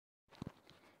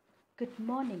Good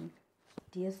morning,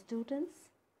 dear students.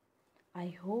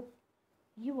 I hope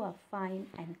you are fine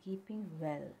and keeping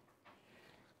well.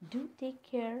 Do take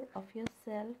care of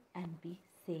yourself and be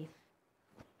safe.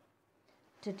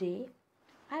 Today,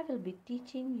 I will be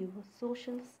teaching you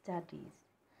Social Studies,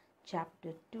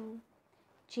 Chapter 2,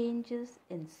 Changes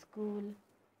in School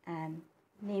and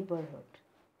Neighborhood.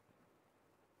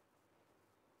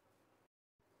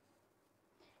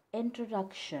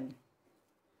 Introduction.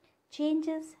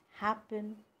 Changes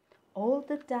happen all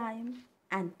the time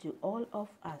and to all of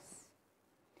us.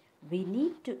 We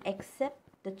need to accept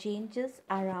the changes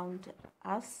around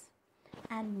us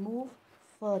and move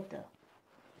further.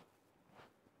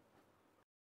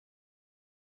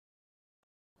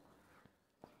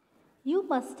 You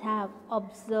must have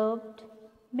observed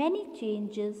many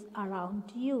changes around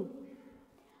you.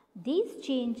 These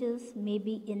changes may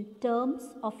be in terms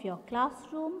of your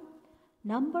classroom,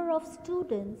 number of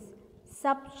students,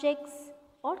 subjects,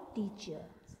 or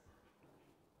teachers.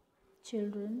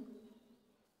 Children,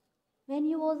 when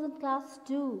you was in class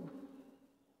 2,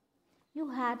 you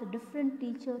had a different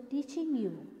teacher teaching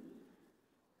you.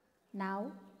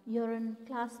 Now you're in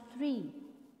class 3.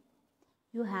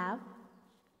 You have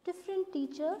different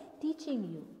teacher teaching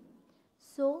you.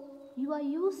 So you are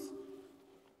used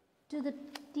to the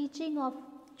teaching of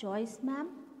Joyce ma'am,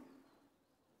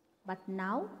 but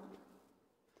now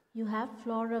you have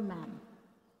Flora ma'am.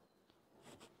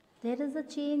 There is a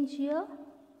change here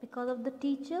because of the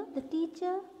teacher. The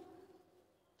teacher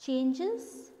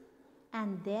changes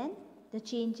and then the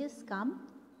changes come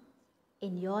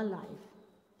in your life.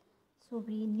 So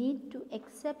we need to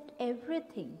accept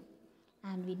everything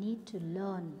and we need to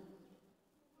learn.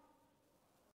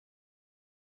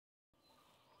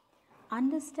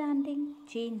 Understanding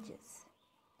changes.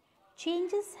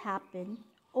 Changes happen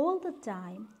all the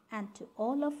time and to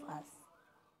all of us.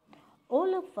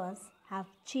 All of us have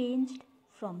changed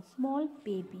from small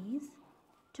babies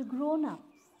to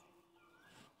grown-ups.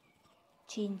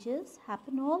 Changes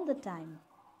happen all the time.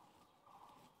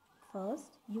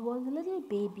 First, you were a little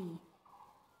baby.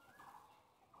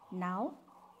 Now,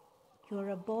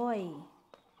 you're a boy.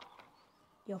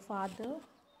 Your father,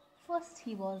 first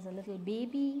he was a little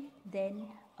baby, then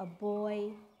a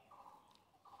boy,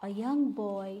 a young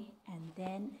boy, and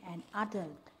then an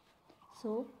adult.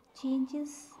 So,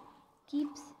 changes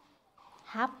keeps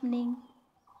happening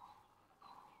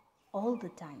all the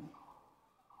time.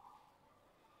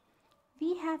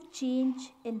 We have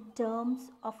changed in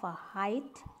terms of our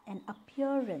height and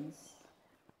appearance.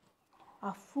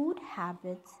 Our food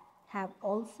habits have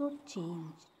also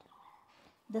changed.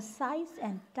 The size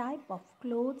and type of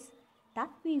clothes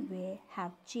that we wear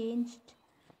have changed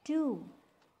too.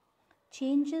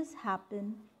 Changes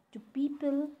happen to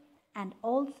people and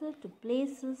also to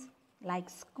places like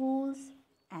schools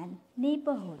and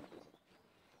neighborhoods.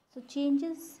 So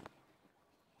changes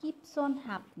keeps on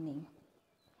happening.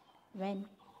 When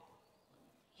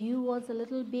you was a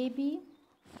little baby,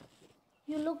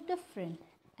 you looked different,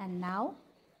 and now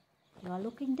you are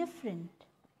looking different.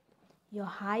 Your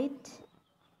height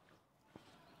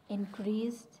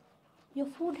increased, your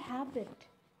food habit.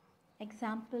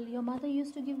 Example, your mother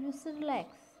used to give you Cerelac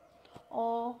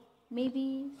or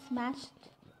maybe smashed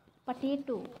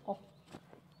potato or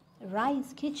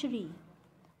rice, khichdi.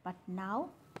 But now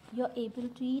you're able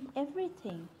to eat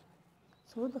everything.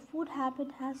 So the food habit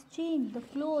has changed. The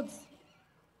clothes.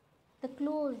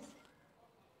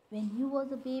 When you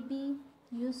was a baby,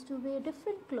 you used to wear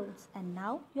different clothes and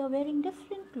now you're wearing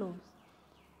different clothes.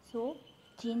 So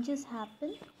changes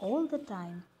happen all the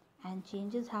time and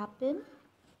changes happen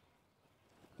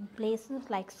in places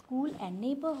like school and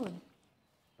neighborhood.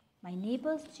 My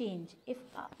neighbors change. If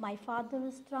my father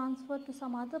is transferred to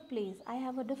some other place, I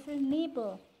have a different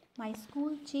neighbor. My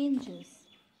school changes.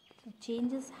 So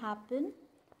changes happen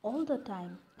all the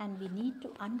time and we need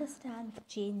to understand the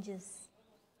changes.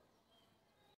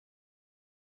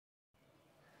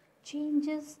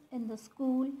 Changes in the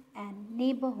school and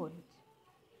neighborhood.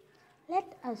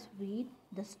 Let us read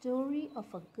the story of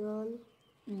a girl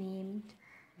named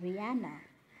Rihanna.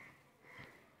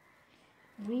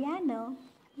 Rihanna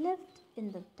lived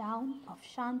in the town of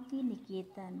Shanti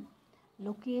Niketan,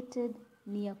 located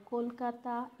near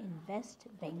Kolkata in West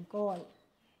Bengal.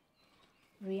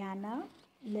 Rihanna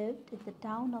lived in the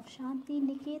town of Shanti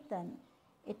Niketan.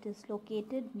 It is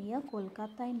located near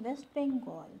Kolkata in West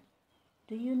Bengal.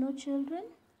 Do you know, children,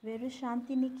 where is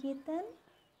Shanti Niketan?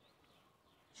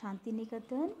 Shanti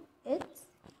Niketan, it's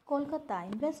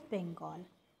Kolkata in West Bengal,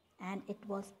 and it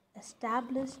was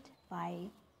established by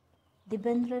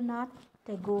Rabindranath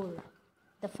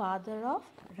the father of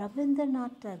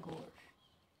Rabindranath Tagore.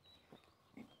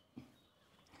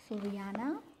 So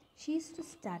Rihanna, she used to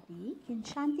study in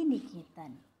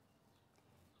Shantiniketan.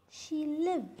 She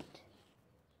lived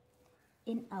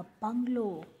in a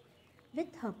bungalow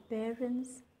with her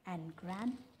parents and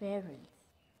grandparents.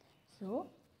 So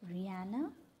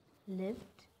Rihanna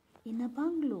lived in a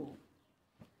bungalow,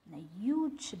 in a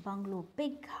huge bungalow,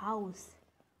 big house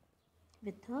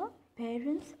with her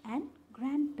parents and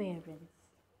grandparents.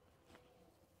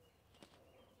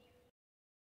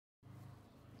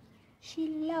 She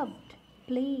loved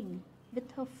playing with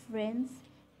her friends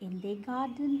in their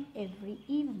garden every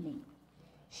evening.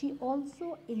 She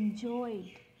also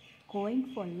enjoyed going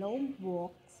for long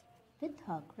walks with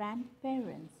her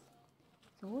grandparents.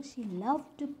 So she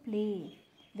loved to play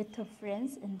with her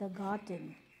friends in the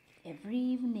garden every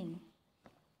evening.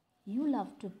 You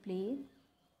love to play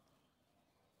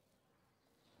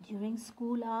during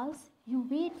school hours. You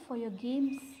wait for your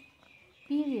games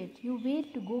period. You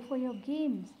wait to go for your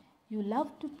games. You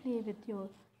love to play with your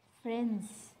friends,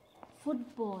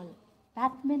 football,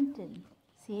 badminton.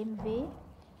 Same way,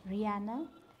 Rihanna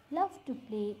loved to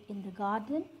play in the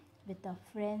garden with her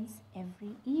friends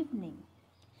every evening.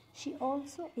 She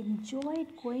also enjoyed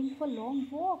going for long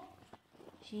walks.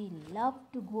 She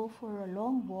loved to go for a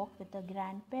long walk with her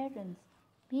grandparents.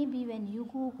 Maybe when you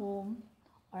go home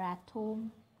or at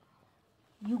home,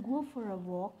 you go for a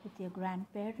walk with your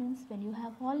grandparents when you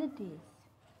have holidays.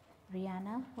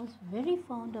 Rihanna was very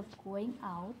fond of going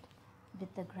out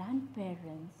with the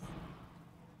grandparents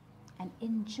and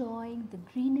enjoying the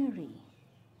greenery.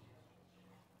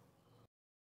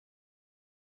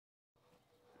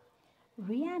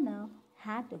 Rihanna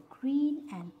had a green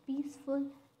and peaceful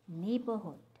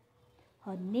neighborhood.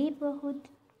 Her neighborhood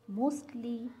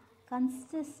mostly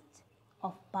consists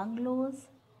of bungalows,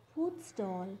 food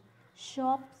stalls,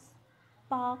 shops,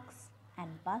 parks,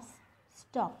 and bus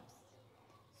stops.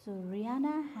 So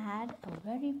Rihanna had a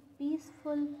very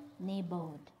peaceful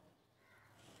neighborhood.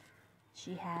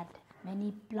 She had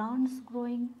many plants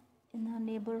growing in her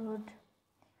neighborhood.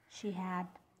 She had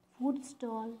food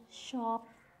stall, shop,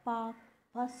 park,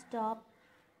 bus stop,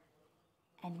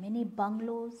 and many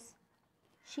bungalows.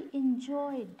 She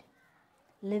enjoyed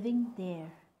living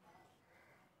there.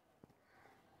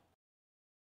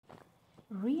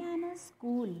 Rihanna's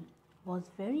school was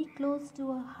very close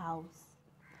to her house.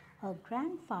 Her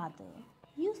grandfather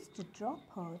used to drop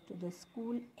her to the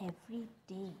school every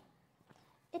day.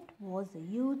 It was a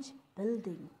huge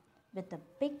building with a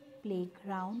big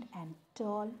playground and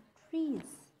tall trees.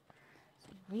 So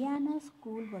Rihanna's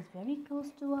school was very close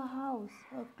to her house.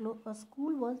 Her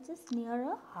school was just near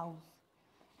her house.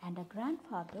 And her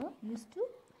grandfather used to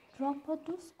drop her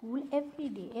to school every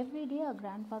day. Every day her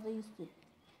grandfather used to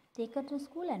take her to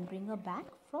school and bring her back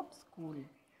from school.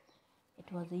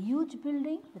 It was a huge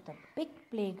building with a big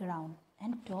playground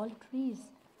and tall trees.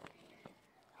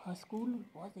 Her school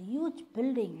was a huge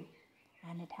building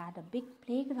and it had a big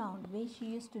playground where she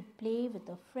used to play with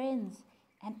her friends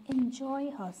and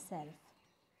enjoy herself.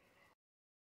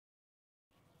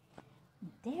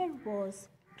 There was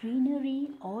greenery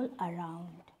all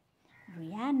around.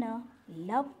 Rihanna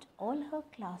loved all her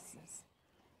classes,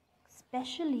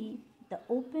 especially the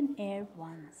open air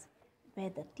ones where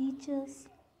the teachers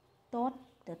taught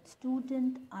the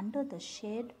student under the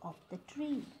shade of the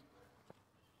tree.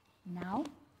 Now,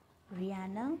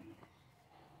 Rihanna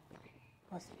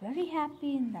was very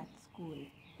happy in that school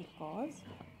because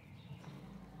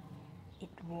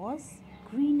it was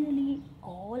greenery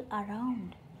all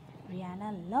around.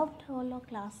 Rihanna loved all her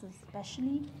classes,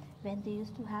 especially when they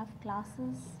used to have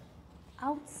classes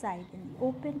outside in the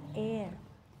open air.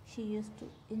 She used to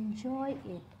enjoy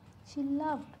it. She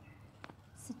loved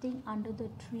sitting under the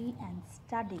tree and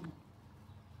studying.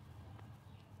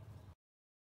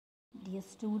 Dear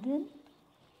student,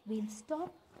 we'll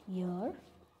stop here.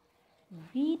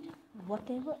 Read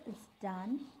whatever is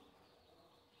done.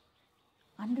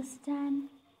 Understand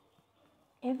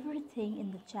everything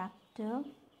in the chapter.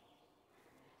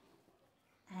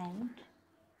 And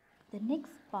the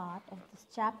next part of this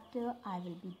chapter I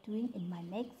will be doing in my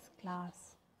next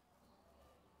class.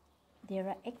 There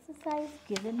are exercises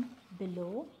given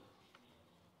below.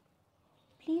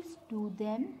 Please do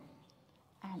them.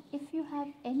 And if you have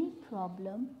any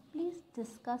problem, please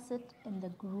discuss it in the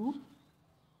group.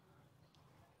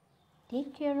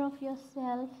 Take care of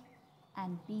yourself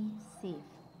and be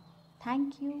safe.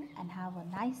 Thank you and have a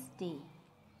nice day.